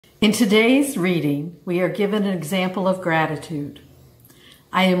In today's reading, we are given an example of gratitude.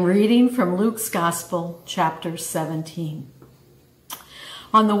 I am reading from Luke's Gospel, chapter 17.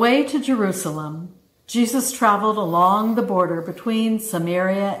 On the way to Jerusalem, Jesus traveled along the border between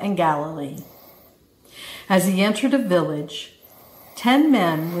Samaria and Galilee. As he entered a village, 10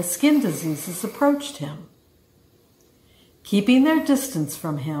 men with skin diseases approached him. Keeping their distance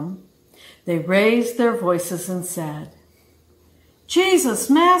from him, they raised their voices and said, "Jesus,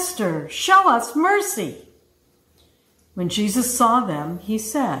 Master, show us mercy." When Jesus saw them, he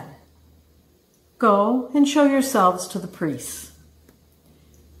said, "Go and show yourselves to the priests."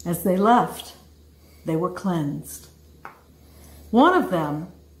 As they left, they were cleansed. One of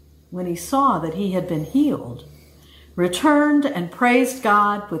them, when he saw that he had been healed, returned and praised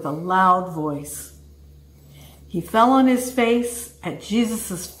God with a loud voice. He fell on his face at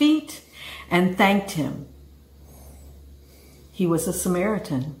Jesus' feet and thanked him. He was a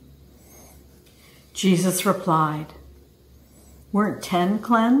Samaritan. Jesus replied, "Weren't 10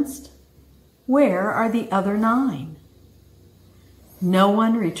 cleansed? Where are the other 9? No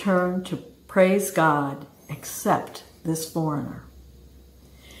one returned to praise God except this foreigner."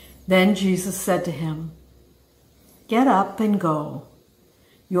 Then Jesus said to him, "Get up and go.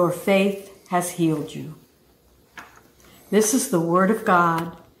 Your faith has healed you." This is the word of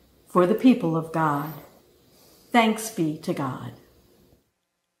God for the people of God. Thanks be to God.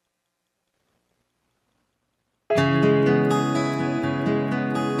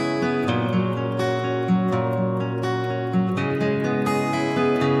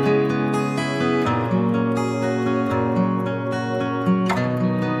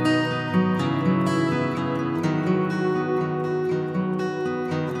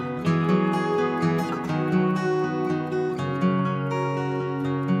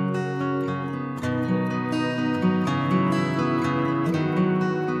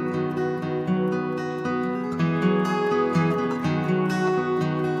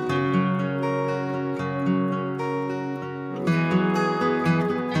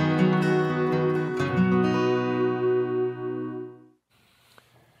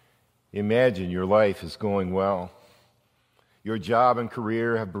 Imagine your life is going well. Your job and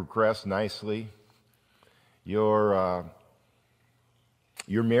career have progressed nicely. Your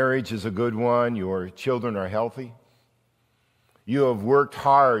marriage is a good one. Your children are healthy. You have worked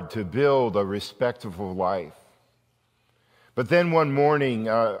hard to build a respectable life. But then one morning,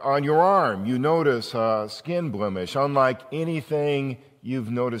 on your arm, you notice a skin blemish, unlike anything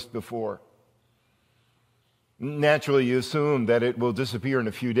you've noticed before. Naturally, you assume that it will disappear in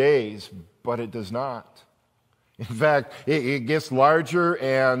a few days, but it does not. In fact, it gets larger,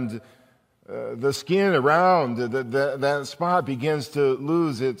 and the skin around that spot begins to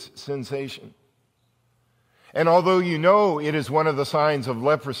lose its sensation. And although you know it is one of the signs of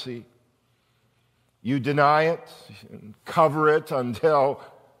leprosy, you deny it and cover it until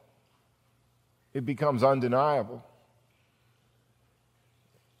it becomes undeniable.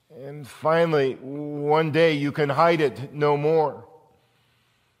 And finally, one day you can hide it no more.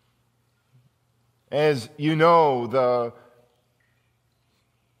 As you know, the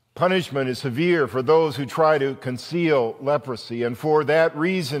punishment is severe for those who try to conceal leprosy. And for that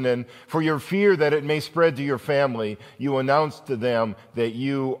reason, and for your fear that it may spread to your family, you announce to them that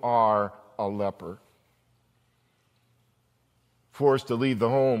you are a leper. Forced to leave the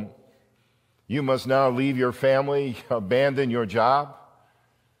home, you must now leave your family, abandon your job.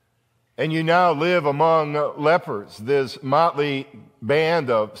 And you now live among lepers, this motley band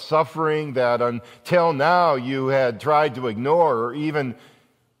of suffering that until now you had tried to ignore or even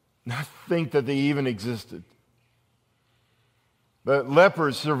not think that they even existed. The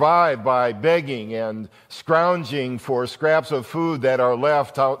lepers survive by begging and scrounging for scraps of food that are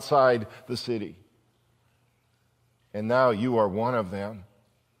left outside the city. And now you are one of them.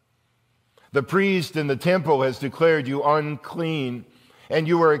 The priest in the temple has declared you unclean, and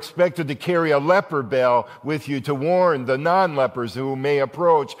you are expected to carry a leper bell with you to warn the non-lepers who may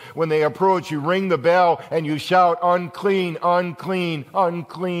approach. When they approach, you ring the bell and you shout, "Unclean, unclean,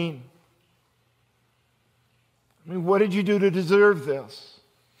 unclean." I mean, what did you do to deserve this?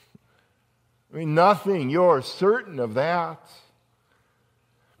 I mean, nothing. You're certain of that.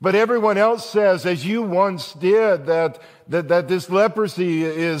 But everyone else says, as you once did, that this leprosy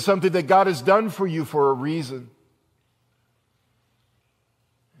is something that God has done for you for a reason.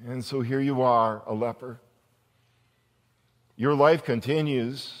 And so here you are, a leper. Your life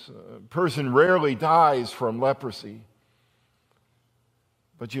continues. A person rarely dies from leprosy.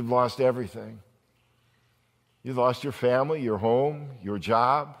 But you've lost everything. You've lost your family, your home, your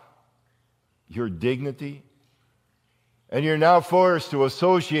job, your dignity. And you're now forced to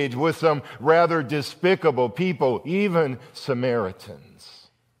associate with some rather despicable people, even Samaritans.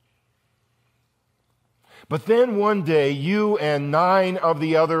 But then one day, you and 9 of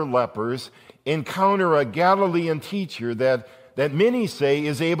the other lepers encounter a Galilean teacher that many say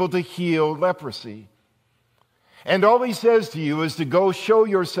is able to heal leprosy. And all he says to you is to go show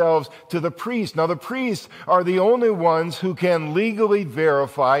yourselves to the priest. Now, the priests are the only ones who can legally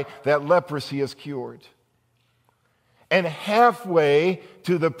verify that leprosy is cured. And halfway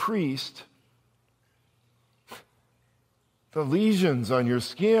to the priest, the lesions on your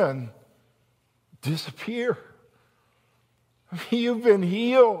skin disappear. You've been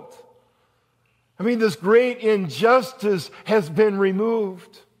healed. This great injustice has been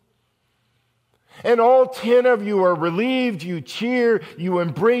removed. And all 10 of you are relieved, you cheer, you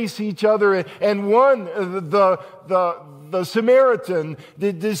embrace each other, and one, the Samaritan,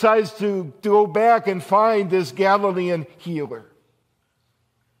 decides to go back and find this Galilean healer.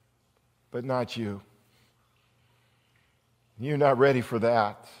 But not you. You're not ready for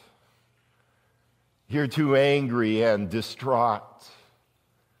that. You're too angry and distraught.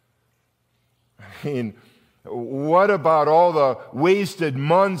 What about all the wasted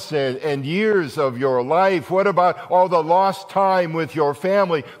months and years of your life? What about all the lost time with your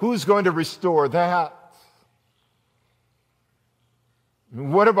family? Who's going to restore that?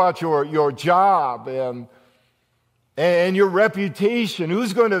 What about your job and your reputation?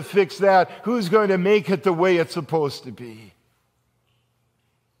 Who's going to fix that? Who's going to make it the way it's supposed to be?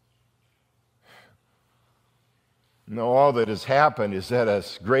 No, all that has happened is that a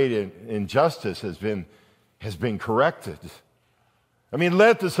great injustice has been corrected.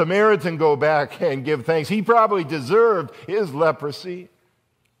 Let the Samaritan go back and give thanks. He probably deserved his leprosy.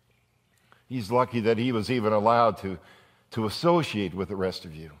 He's lucky that he was even allowed to associate with the rest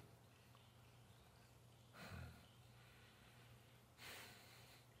of you.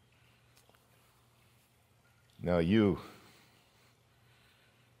 Now your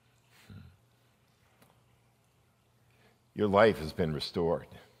life has been restored.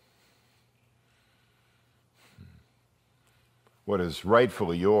 What is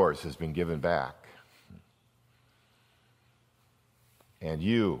rightfully yours has been given back. And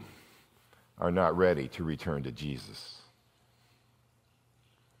you are not ready to return to Jesus.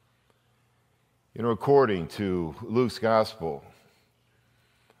 According to Luke's gospel,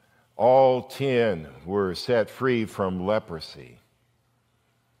 all 10 were set free from leprosy.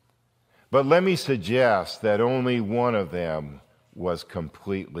 But let me suggest that only one of them was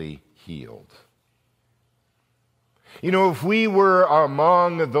completely healed. If we were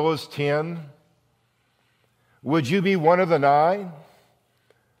among those 10, would you be one of the 9?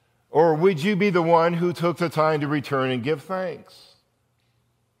 Or would you be the one who took the time to return and give thanks?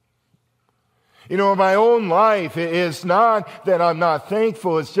 In my own life, it's not that I'm not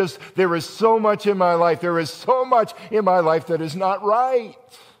thankful. It's just there is so much in my life. There is so much in my life that is not right.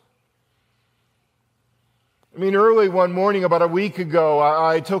 Early one morning, about a week ago,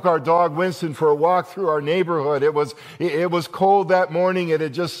 I took our dog Winston for a walk through our neighborhood. It was cold that morning. It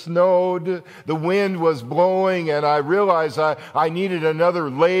had just snowed. The wind was blowing, and I realized I needed another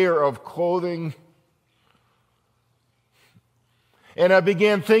layer of clothing. And I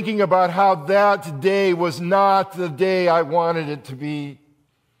began thinking about how that day was not the day I wanted it to be.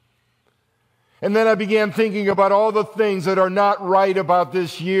 And then I began thinking about all the things that are not right about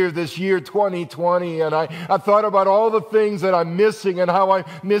this year 2020. And I thought about all the things that I'm missing and how I'm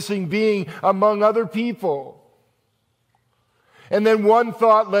missing being among other people. And then one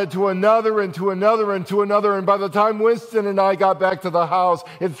thought led to another and to another and to another. And by the time Winston and I got back to the house,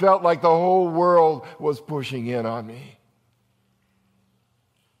 it felt like the whole world was pushing in on me.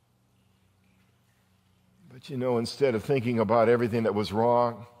 But instead of thinking about everything that was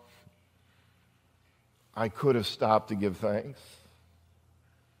wrong, I could have stopped to give thanks.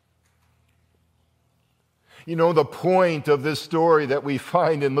 The point of this story that we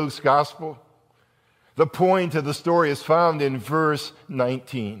find in Luke's gospel, the point of the story is found in verse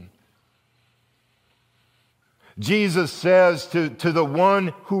 19. Jesus says to the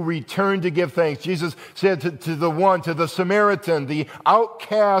one who returned to give thanks, Jesus said to the Samaritan, the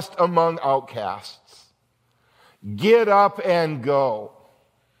outcast among outcasts, "Get up and go.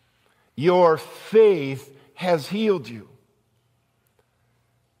 Your faith has healed you."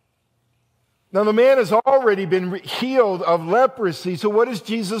 Now, the man has already been healed of leprosy, so what is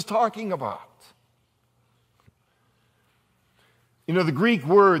Jesus talking about? The Greek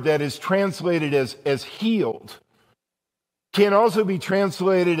word that is translated as healed can also be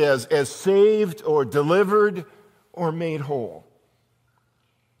translated as saved or delivered or made whole.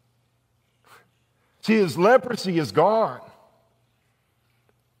 See, his leprosy is gone.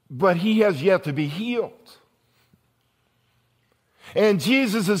 but he has yet to be healed. And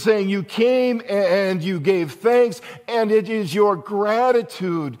Jesus is saying, you came and you gave thanks, and it is your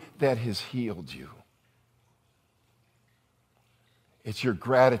gratitude that has healed you. It's your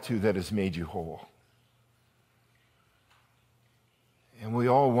gratitude that has made you whole. And we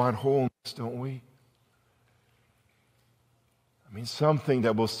all want wholeness, don't we? I mean, something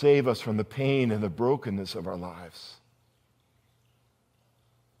that will save us from the pain and the brokenness of our lives.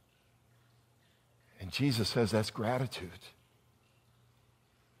 And Jesus says that's gratitude.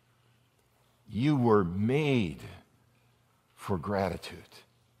 You were made for gratitude.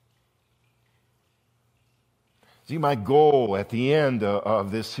 See, my goal at the end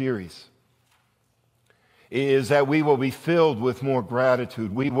of this series is that we will be filled with more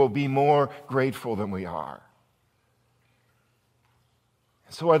gratitude. We will be more grateful than we are.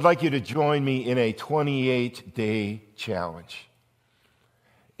 So I'd like you to join me in a 28-day challenge.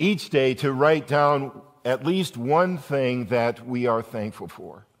 Each day to write down at least one thing that we are thankful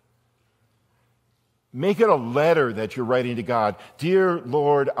for. Make it a letter that you're writing to God. Dear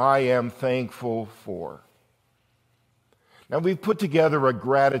Lord, I am thankful for. Now, we've put together a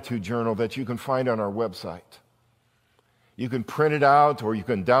gratitude journal that you can find on our website. You can print it out or you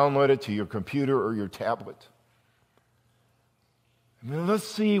can download it to your computer or your tablet. I mean, let's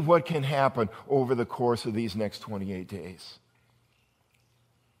see what can happen over the course of these next 28 days.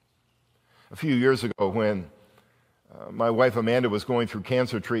 A few years ago, when my wife Amanda was going through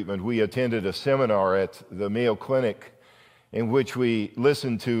cancer treatment, we attended a seminar at the Mayo Clinic in which we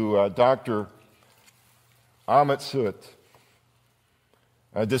listened to Dr. Amit Sood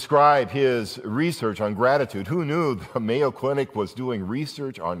describe his research on gratitude. Who knew the Mayo Clinic was doing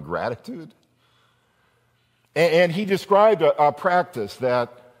research on gratitude? And he described a practice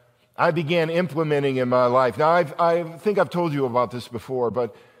that I began implementing in my life. Now, I think I've told you about this before,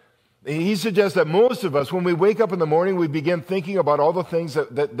 but he suggests that most of us, when we wake up in the morning, we begin thinking about all the things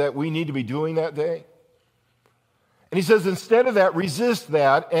that we need to be doing that day. And he says, instead of that, resist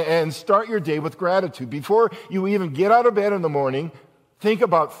that and start your day with gratitude. Before you even get out of bed in the morning, think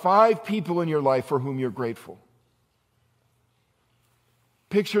about 5 people in your life for whom you're grateful.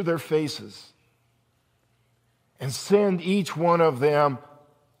 Picture their faces and send each one of them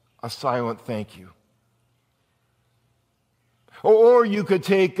a silent thank you. Or you could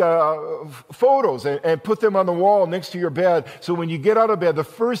take photos and put them on the wall next to your bed. So when you get out of bed, the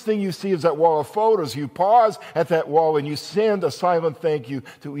first thing you see is that wall of photos. You pause at that wall and you send a silent thank you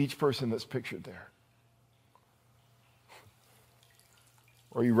to each person that's pictured there.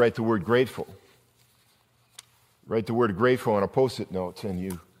 Or you write the word grateful. Write the word grateful on a Post-it note and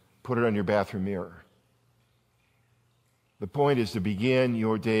you put it on your bathroom mirror. The point is to begin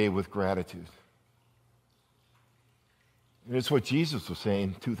your day with gratitude. And it's what Jesus was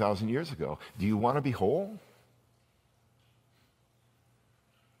saying 2,000 years ago. Do you want to be whole?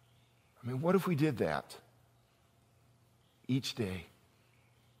 I mean, what if we did that each day?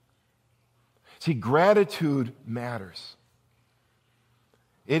 See, gratitude matters.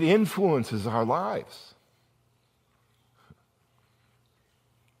 It influences our lives.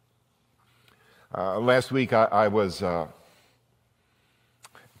 Last week I was, John,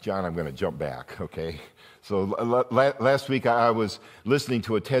 I'm going to jump back, okay? So last week I was listening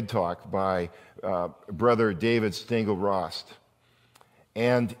to a TED Talk by Brother David Stengel-Rost.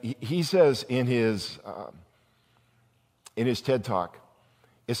 And he says in his TED Talk,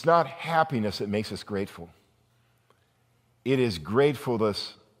 it's not happiness that makes us grateful. It is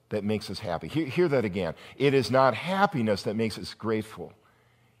gratefulness that makes us happy. Hear that again. It is not happiness that makes us grateful.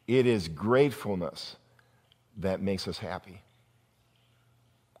 It is gratefulness that makes us happy.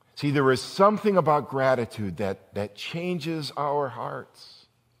 See, there is something about gratitude that changes our hearts.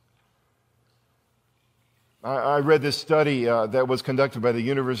 I read this study that was conducted by the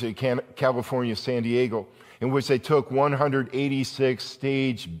University of California, San Diego, in which they took 186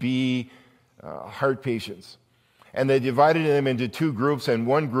 stage B heart patients. And they divided them into 2 groups. And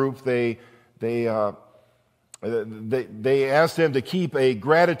one group, they asked them to keep a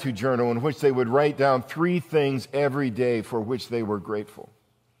gratitude journal in which they would write down 3 things every day for which they were grateful.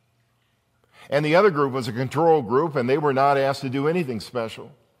 And the other group was a control group, and they were not asked to do anything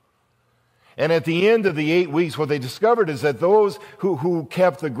special. And at the end of the 8 weeks, what they discovered is that those who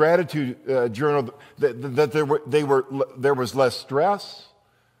kept the gratitude journal, that there was less stress.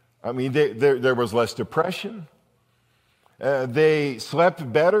 I mean, there was less depression. They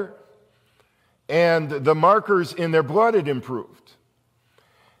slept better. And the markers in their blood had improved.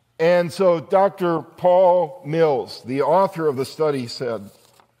 And so Dr. Paul Mills, the author of the study, said,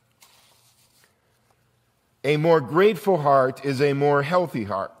 A more grateful heart is a more healthy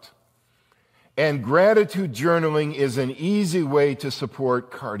heart. And gratitude journaling is an easy way to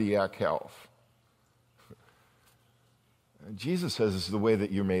support cardiac health. Jesus says this is the way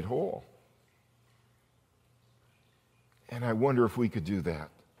that you're made whole. And I wonder if we could do that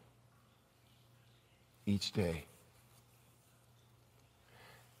each day.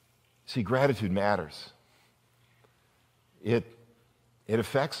 See, gratitude matters. It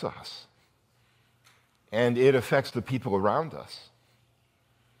affects us. And it affects the people around us.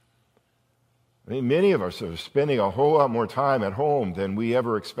 I mean, many of us are spending a whole lot more time at home than we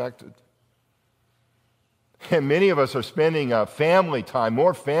ever expected. And many of us are spending more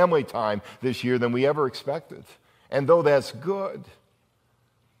family time this year than we ever expected. And though that's good,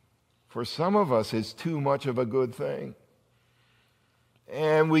 for some of us it's too much of a good thing.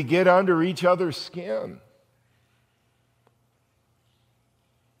 And we get under each other's skin.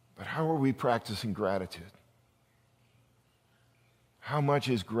 But how are we practicing gratitude? How much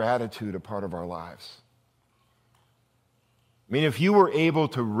is gratitude a part of our lives? I mean, if you were able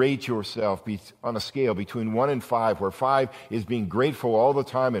to rate yourself on a scale between 1 and 5, where 5 is being grateful all the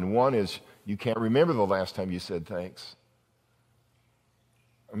time and 1 is you can't remember the last time you said thanks.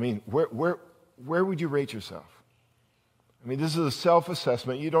 I mean, where would you rate yourself? I mean, this is a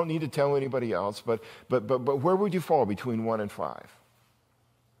self-assessment. You don't need to tell anybody else, but where would you fall between 1 and 5?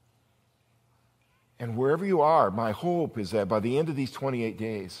 And wherever you are, my hope is that by the end of these 28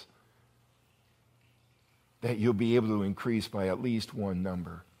 days, that you'll be able to increase by at least 1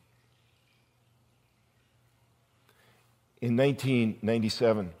 number. In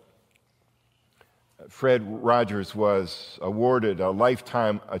 1997, Fred Rogers was awarded a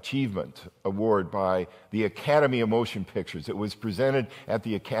Lifetime Achievement Award by the Academy of Motion Pictures. It was presented at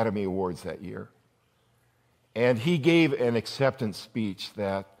the Academy Awards that year. And he gave an acceptance speech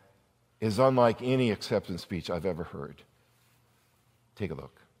that is unlike any acceptance speech I've ever heard. Take a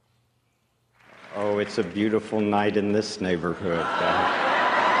look. Oh, it's a beautiful night in this neighborhood.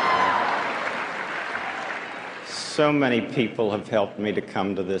 So many people have helped me to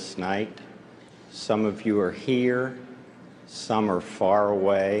come to this night. Some of you are here, some are far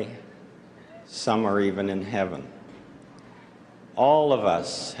away, some are even in heaven. All of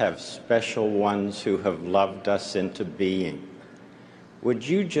us have special ones who have loved us into being. Would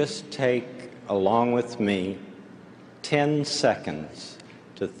you just take, along with me, 10 seconds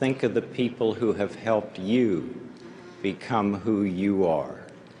to think of the people who have helped you become who you are?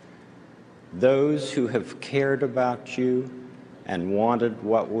 Those who have cared about you and wanted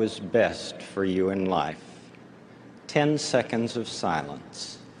what was best for you in life. 10 seconds of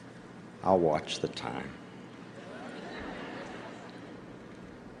silence. I'll watch the time.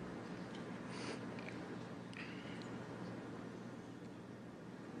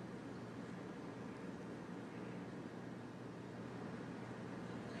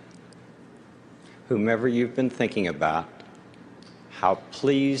 Whomever you've been thinking about, how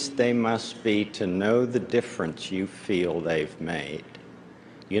pleased they must be to know the difference you feel they've made.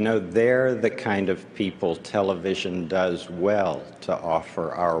 You know, they're the kind of people television does well to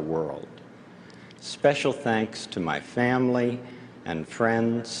offer our world. Special thanks to my family and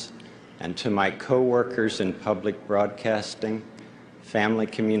friends and to my co-workers in public broadcasting, family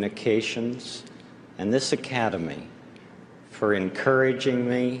communications, and this academy for encouraging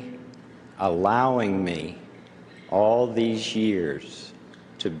me, allowing me all these years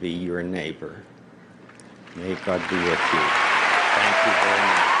to be your neighbor. May God be with you. Thank you very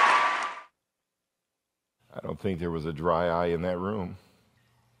much. I don't think there was a dry eye in that room.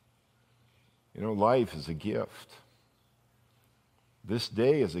 You know, life is a gift. This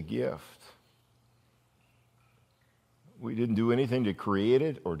day is a gift. We didn't do anything to create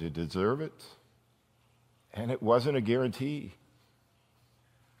it or to deserve it, and it wasn't a guarantee.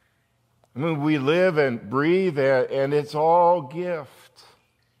 I mean, we live and breathe, and it's all gift.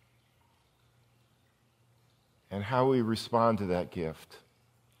 And how we respond to that gift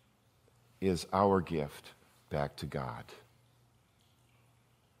is our gift back to God.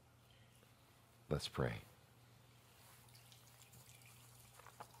 Let's pray.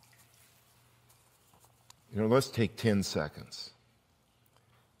 You know, let's take 10 seconds.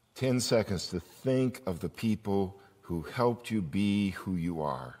 10 seconds to think of the people who helped you be who you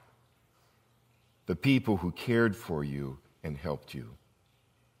are. The people who cared for you and helped you.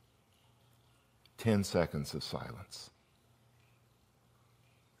 10 seconds of silence.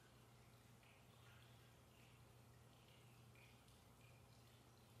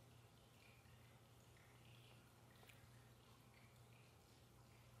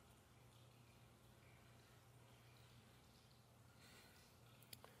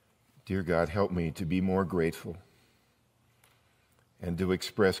 Dear God, help me to be more grateful and to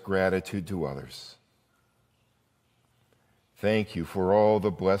express gratitude to others. Thank you for all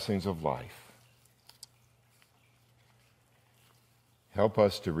the blessings of life. Help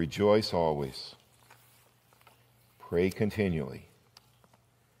us to rejoice always, pray continually,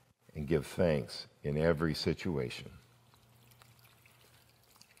 and give thanks in every situation.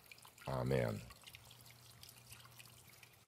 Amen.